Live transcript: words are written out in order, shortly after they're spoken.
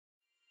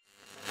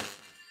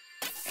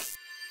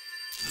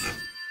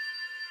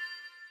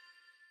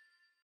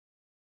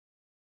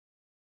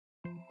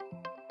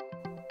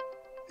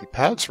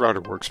PAD's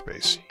router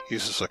workspace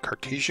uses a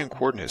Cartesian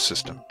coordinate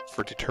system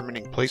for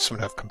determining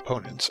placement of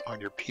components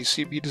on your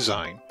PCB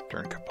design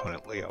during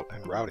component layout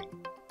and routing.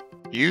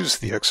 Use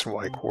the X and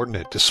Y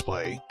coordinate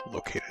display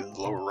located in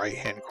the lower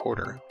right-hand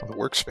corner of the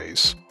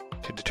workspace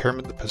to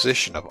determine the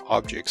position of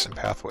objects and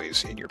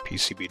pathways in your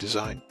PCB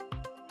design.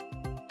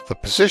 The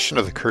position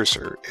of the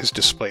cursor is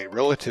displayed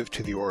relative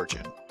to the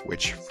origin,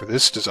 which, for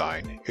this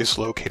design, is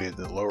located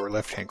in the lower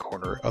left-hand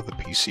corner of the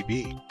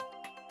PCB.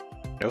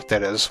 Note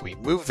that as we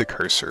move the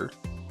cursor,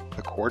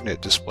 the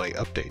coordinate display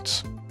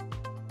updates.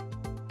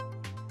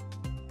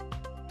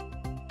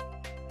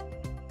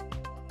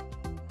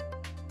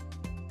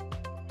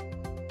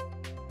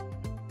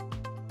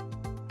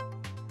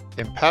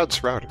 In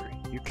PAD's router,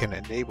 you can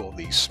enable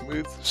the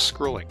smooth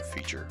scrolling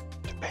feature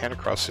to pan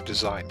across a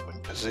design when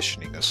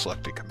positioning a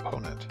selected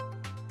component.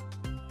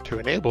 To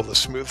enable the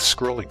smooth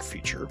scrolling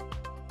feature,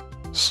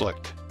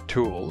 select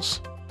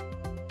Tools,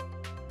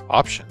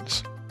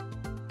 Options,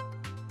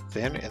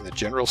 then in the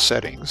General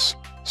Settings,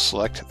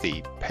 select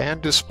the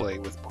Pan Display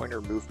with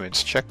Pointer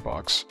Movements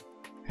checkbox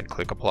and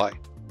click Apply.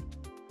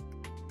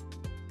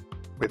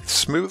 With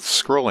smooth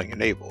scrolling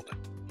enabled,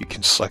 you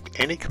can select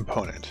any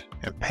component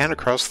and pan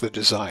across the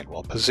design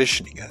while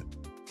positioning it.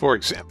 For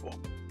example,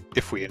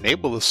 if we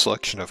enable the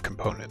selection of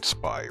components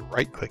by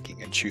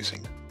right-clicking and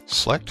choosing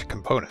Select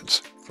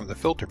Components from the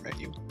Filter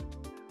menu,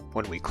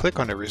 when we click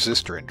on a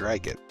resistor and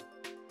drag it,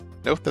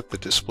 note that the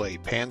display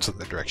pans in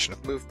the direction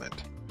of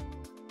movement.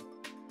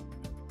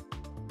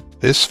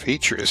 This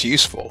feature is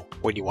useful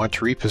when you want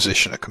to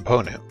reposition a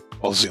component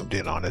while zoomed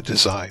in on a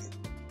design.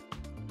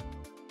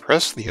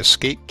 Press the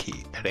Escape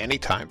key at any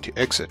time to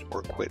exit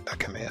or quit a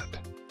command.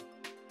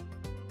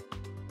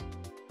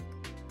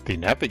 The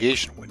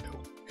navigation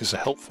window is a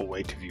helpful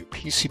way to view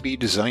PCB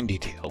design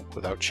detail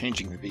without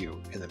changing the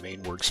view in the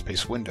main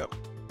workspace window.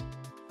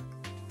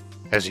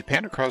 As you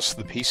pan across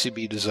the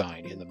PCB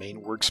design in the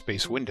main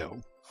workspace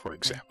window, for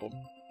example,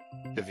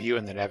 the view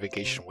in the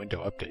navigation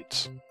window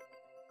updates.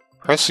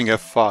 Pressing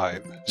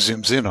F5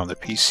 zooms in on the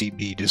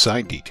PCB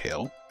design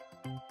detail,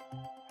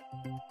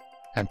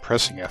 and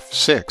pressing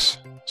F6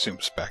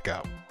 zooms back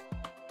out.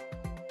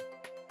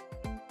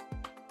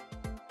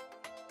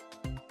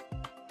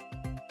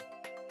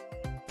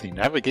 The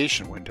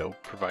navigation window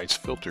provides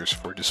filters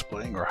for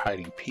displaying or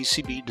hiding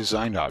PCB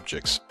design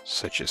objects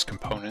such as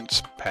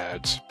components,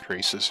 pads,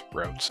 traces,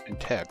 routes, and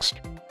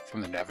text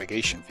from the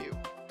navigation view.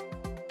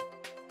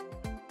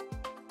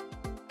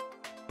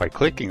 By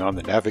clicking on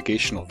the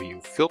navigational view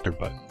filter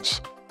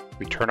buttons,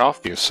 we turn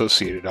off the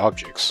associated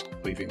objects,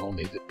 leaving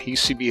only the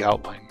PCB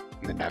outline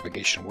in the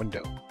navigation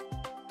window.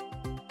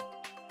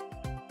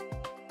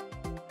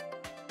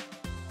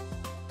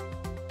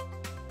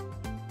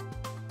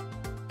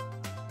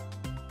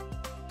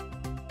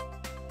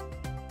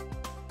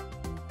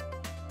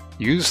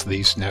 Use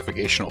these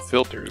navigational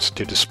filters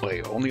to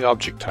display only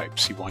object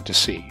types you want to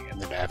see in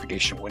the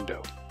navigation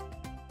window.